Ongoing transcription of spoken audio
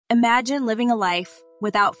Imagine living a life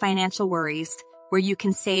without financial worries, where you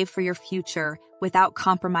can save for your future without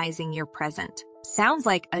compromising your present. Sounds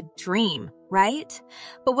like a dream, right?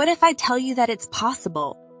 But what if I tell you that it's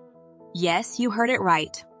possible? Yes, you heard it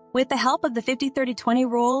right. With the help of the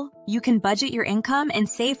 50-30-20 rule, you can budget your income and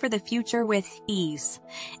save for the future with ease.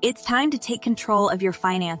 It's time to take control of your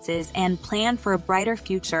finances and plan for a brighter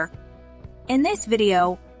future. In this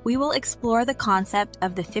video, we will explore the concept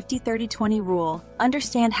of the 50-30-20 rule,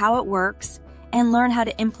 understand how it works, and learn how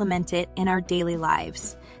to implement it in our daily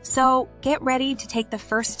lives. So, get ready to take the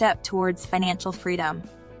first step towards financial freedom.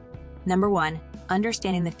 Number 1,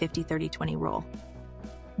 understanding the 50-30-20 rule.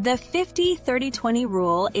 The 50-30-20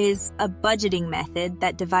 rule is a budgeting method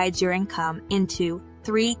that divides your income into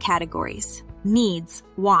 3 categories: needs,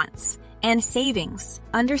 wants, and savings.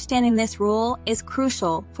 Understanding this rule is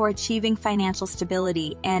crucial for achieving financial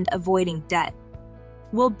stability and avoiding debt.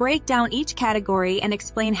 We'll break down each category and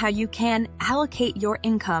explain how you can allocate your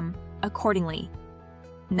income accordingly.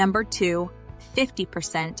 Number 2,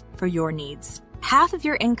 50% for your needs. Half of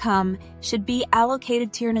your income should be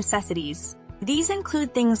allocated to your necessities. These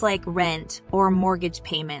include things like rent or mortgage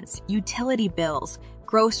payments, utility bills,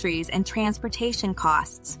 groceries, and transportation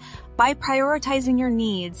costs. By prioritizing your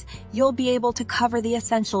needs, you'll be able to cover the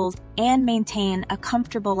essentials and maintain a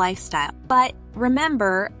comfortable lifestyle. But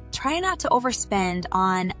remember, try not to overspend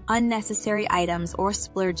on unnecessary items or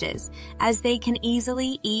splurges, as they can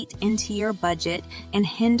easily eat into your budget and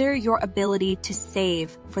hinder your ability to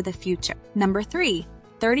save for the future. Number 3,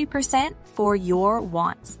 30% for your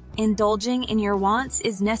wants. Indulging in your wants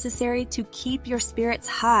is necessary to keep your spirits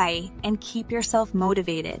high and keep yourself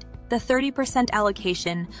motivated. The 30%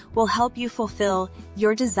 allocation will help you fulfill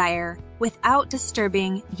your desire without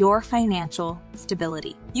disturbing your financial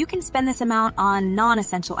stability. You can spend this amount on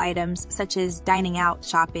non-essential items such as dining out,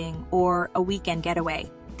 shopping, or a weekend getaway.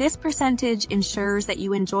 This percentage ensures that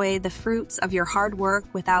you enjoy the fruits of your hard work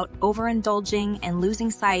without overindulging and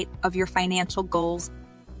losing sight of your financial goals.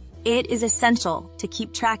 It is essential to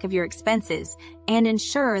keep track of your expenses and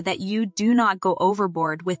ensure that you do not go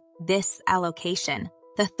overboard with this allocation.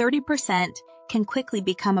 The 30% can quickly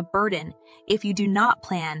become a burden if you do not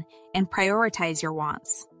plan and prioritize your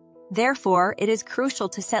wants. Therefore, it is crucial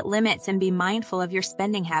to set limits and be mindful of your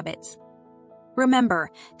spending habits.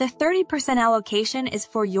 Remember, the 30% allocation is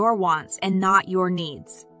for your wants and not your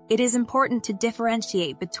needs. It is important to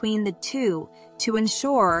differentiate between the two to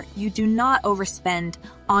ensure you do not overspend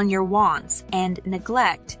on your wants and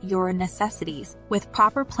neglect your necessities. With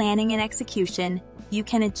proper planning and execution, you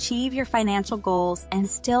can achieve your financial goals and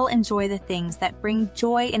still enjoy the things that bring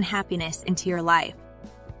joy and happiness into your life.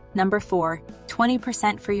 Number 4,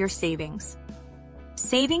 20% for your savings.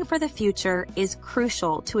 Saving for the future is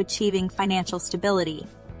crucial to achieving financial stability,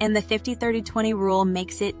 and the 50-30-20 rule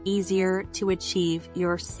makes it easier to achieve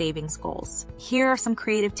your savings goals. Here are some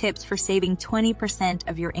creative tips for saving 20%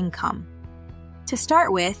 of your income. To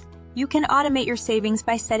start with, you can automate your savings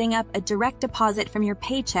by setting up a direct deposit from your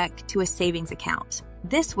paycheck to a savings account.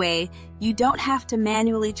 This way, you don't have to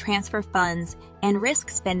manually transfer funds and risk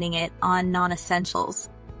spending it on non-essentials.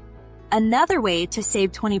 Another way to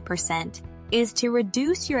save 20% is to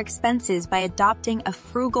reduce your expenses by adopting a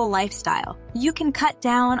frugal lifestyle. You can cut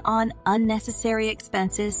down on unnecessary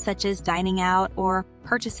expenses such as dining out or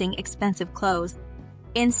purchasing expensive clothes.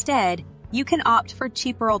 Instead, you can opt for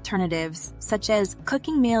cheaper alternatives such as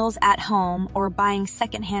cooking meals at home or buying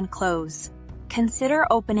secondhand clothes. Consider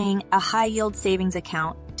opening a high-yield savings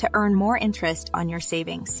account to earn more interest on your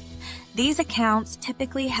savings. These accounts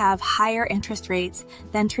typically have higher interest rates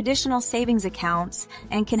than traditional savings accounts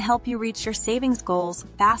and can help you reach your savings goals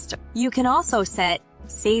faster. You can also set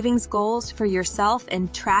savings goals for yourself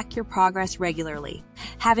and track your progress regularly.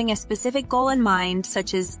 Having a specific goal in mind,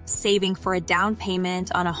 such as saving for a down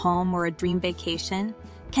payment on a home or a dream vacation,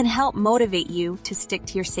 can help motivate you to stick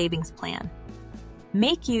to your savings plan.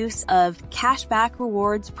 Make use of cashback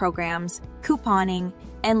rewards programs, couponing,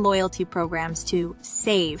 and loyalty programs to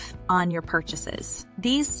save on your purchases.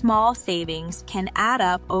 These small savings can add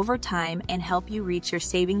up over time and help you reach your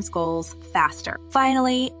savings goals faster.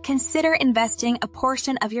 Finally, consider investing a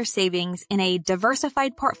portion of your savings in a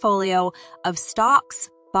diversified portfolio of stocks,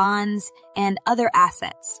 bonds, and other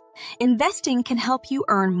assets. Investing can help you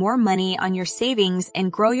earn more money on your savings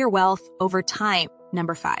and grow your wealth over time.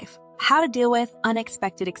 Number 5, how to deal with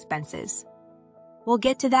unexpected expenses. We'll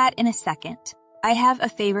get to that in a second. I have a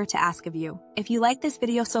favor to ask of you. If you like this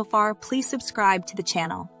video so far, please subscribe to the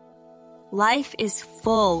channel. Life is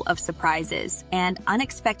full of surprises, and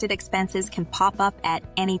unexpected expenses can pop up at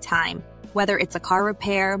any time. Whether it's a car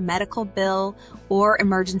repair, medical bill, or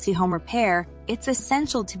emergency home repair, it's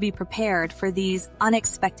essential to be prepared for these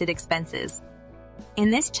unexpected expenses. In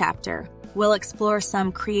this chapter, we'll explore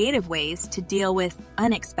some creative ways to deal with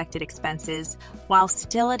unexpected expenses while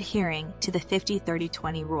still adhering to the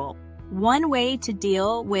 50-30-20 rule. One way to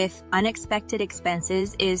deal with unexpected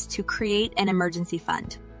expenses is to create an emergency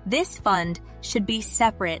fund. This fund should be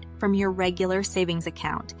separate from your regular savings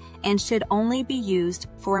account and should only be used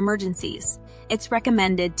for emergencies. It's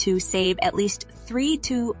recommended to save at least 3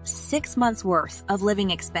 to 6 months worth of living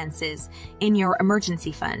expenses in your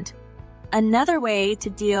emergency fund. Another way to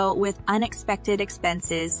deal with unexpected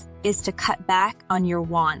expenses is to cut back on your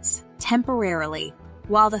wants temporarily.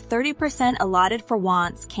 While the 30% allotted for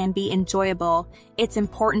wants can be enjoyable, it's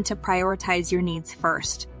important to prioritize your needs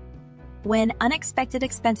first. When unexpected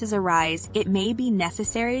expenses arise, it may be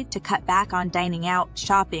necessary to cut back on dining out,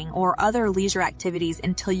 shopping, or other leisure activities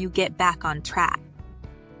until you get back on track.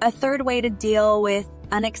 A third way to deal with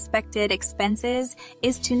unexpected expenses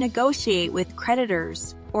is to negotiate with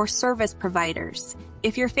creditors or service providers.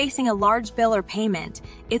 If you're facing a large bill or payment,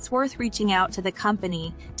 it's worth reaching out to the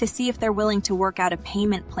company to see if they're willing to work out a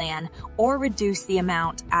payment plan or reduce the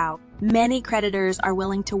amount out. Many creditors are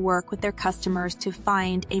willing to work with their customers to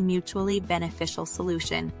find a mutually beneficial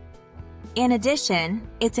solution. In addition,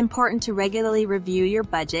 it's important to regularly review your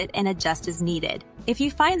budget and adjust as needed. If you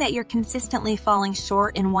find that you're consistently falling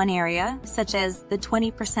short in one area, such as the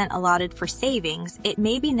 20% allotted for savings, it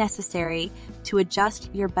may be necessary to adjust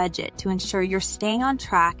your budget to ensure you're staying on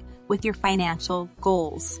track with your financial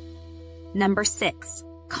goals. Number 6,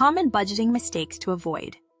 common budgeting mistakes to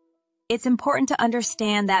avoid. It's important to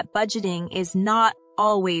understand that budgeting is not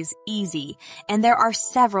always easy, and there are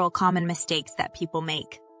several common mistakes that people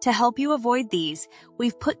make. To help you avoid these,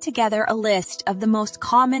 we've put together a list of the most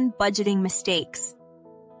common budgeting mistakes.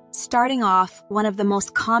 Starting off, one of the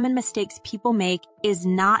most common mistakes people make is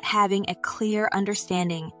not having a clear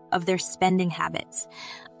understanding of their spending habits.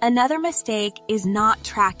 Another mistake is not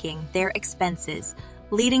tracking their expenses,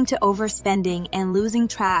 leading to overspending and losing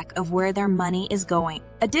track of where their money is going.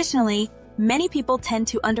 Additionally, many people tend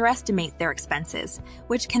to underestimate their expenses,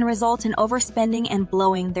 which can result in overspending and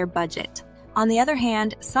blowing their budget. On the other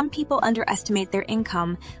hand, some people underestimate their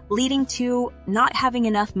income, leading to not having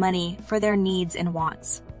enough money for their needs and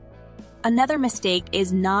wants. Another mistake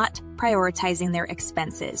is not prioritizing their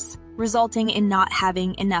expenses, resulting in not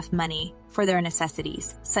having enough money for their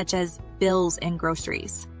necessities, such as bills and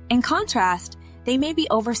groceries. In contrast, they may be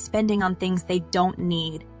overspending on things they don't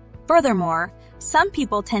need. Furthermore, some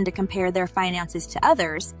people tend to compare their finances to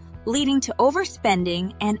others, leading to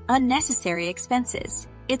overspending and unnecessary expenses.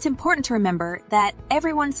 It's important to remember that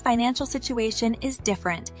everyone's financial situation is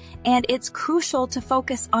different, and it's crucial to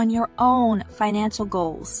focus on your own financial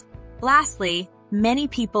goals. Lastly, many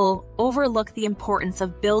people overlook the importance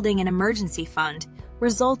of building an emergency fund,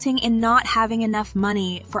 resulting in not having enough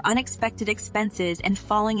money for unexpected expenses and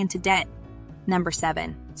falling into debt. Number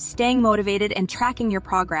 7, staying motivated and tracking your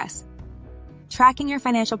progress. Tracking your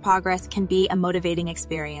financial progress can be a motivating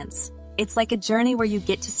experience. It's like a journey where you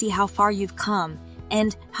get to see how far you've come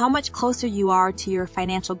and how much closer you are to your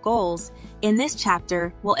financial goals. In this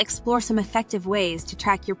chapter, we'll explore some effective ways to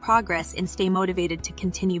track your progress and stay motivated to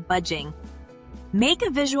continue budgeting. Make a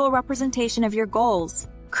visual representation of your goals.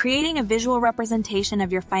 Creating a visual representation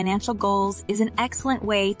of your financial goals is an excellent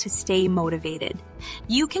way to stay motivated.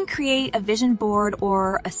 You can create a vision board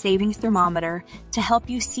or a savings thermometer to help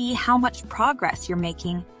you see how much progress you're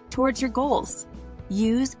making towards your goals.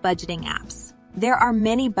 Use budgeting apps. There are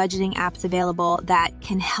many budgeting apps available that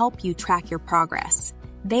can help you track your progress.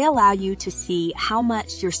 They allow you to see how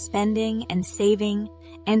much you're spending and saving,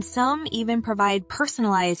 and some even provide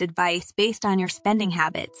personalized advice based on your spending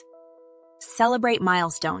habits. Celebrate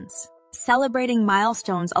milestones. Celebrating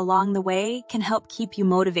milestones along the way can help keep you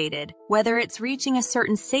motivated. Whether it's reaching a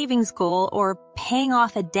certain savings goal or paying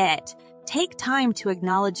off a debt, take time to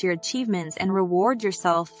acknowledge your achievements and reward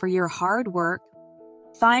yourself for your hard work.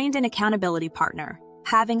 Find an accountability partner.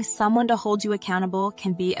 Having someone to hold you accountable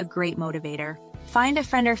can be a great motivator. Find a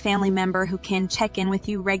friend or family member who can check in with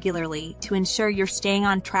you regularly to ensure you're staying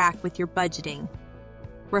on track with your budgeting.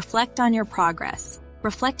 Reflect on your progress.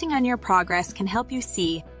 Reflecting on your progress can help you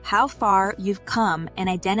see how far you've come and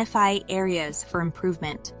identify areas for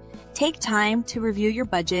improvement. Take time to review your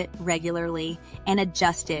budget regularly and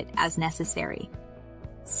adjust it as necessary.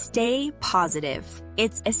 Stay positive.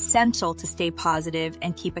 It's essential to stay positive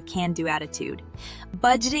and keep a can-do attitude.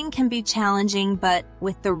 Budgeting can be challenging, but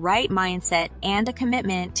with the right mindset and a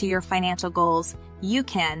commitment to your financial goals, you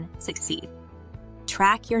can succeed.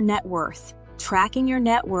 Track your net worth. Tracking your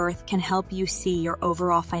net worth can help you see your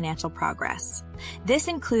overall financial progress. This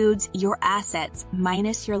includes your assets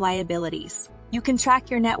minus your liabilities. You can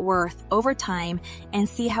track your net worth over time and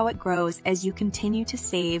see how it grows as you continue to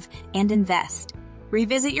save and invest.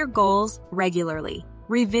 Revisit your goals regularly.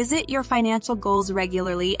 Revisit your financial goals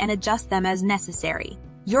regularly and adjust them as necessary.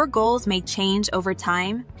 Your goals may change over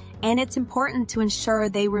time, and it's important to ensure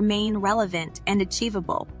they remain relevant and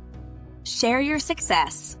achievable. Share your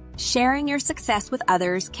success. Sharing your success with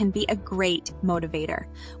others can be a great motivator.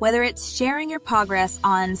 Whether it's sharing your progress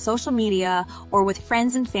on social media or with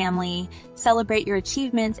friends and family, celebrate your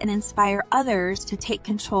achievements and inspire others to take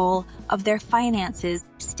control of their finances.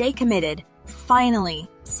 Stay committed. Finally,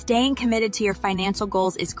 staying committed to your financial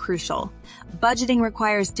goals is crucial. Budgeting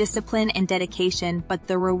requires discipline and dedication, but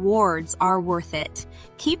the rewards are worth it.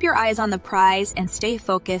 Keep your eyes on the prize and stay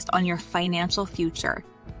focused on your financial future.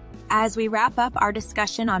 As we wrap up our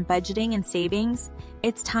discussion on budgeting and savings,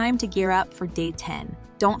 it's time to gear up for day 10.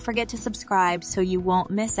 Don't forget to subscribe so you won't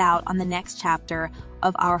miss out on the next chapter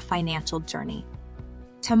of our financial journey.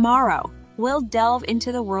 Tomorrow, we'll delve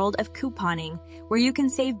into the world of couponing, where you can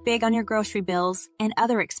save big on your grocery bills and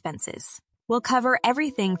other expenses. We'll cover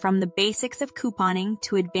everything from the basics of couponing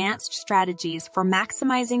to advanced strategies for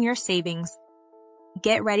maximizing your savings.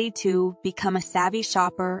 Get ready to become a savvy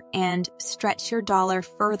shopper and stretch your dollar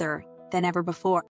further than ever before.